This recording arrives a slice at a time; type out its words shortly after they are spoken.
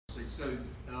So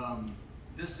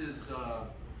this is the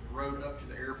road up to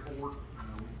the airport.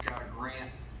 We've got a grant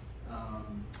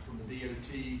from the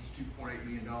DOT. It's $2.8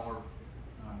 million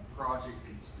project.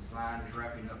 Its design is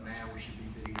wrapping up now. We should be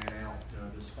bidding that out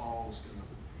this fall. It's going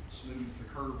to smooth the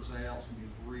curves out. It's going to be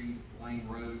a 3-lane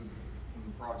road when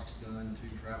the project's done.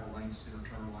 2 travel lanes, center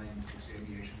turn lanes. We'll see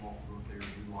aviation walking up there,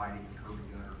 do lighting, and curb and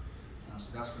gutter.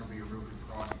 So that's going to be a real good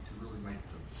project to really make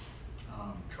the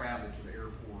travel to the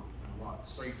airport a lot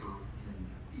safer and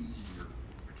easier,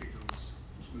 particularly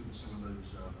smoothing some of those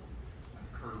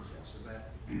curves out. So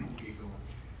that will get going.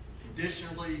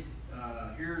 Additionally,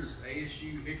 here's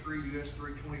ASU Hickory US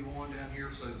 321 down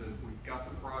here. So we've got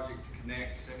the project to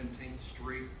connect 17th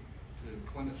Street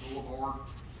to Clement Boulevard.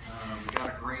 We got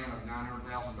a grant of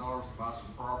 $900,000 to buy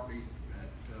some property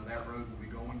that road will be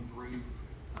going through.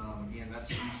 Again,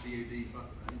 that's an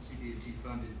NCDOT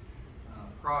funded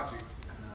project.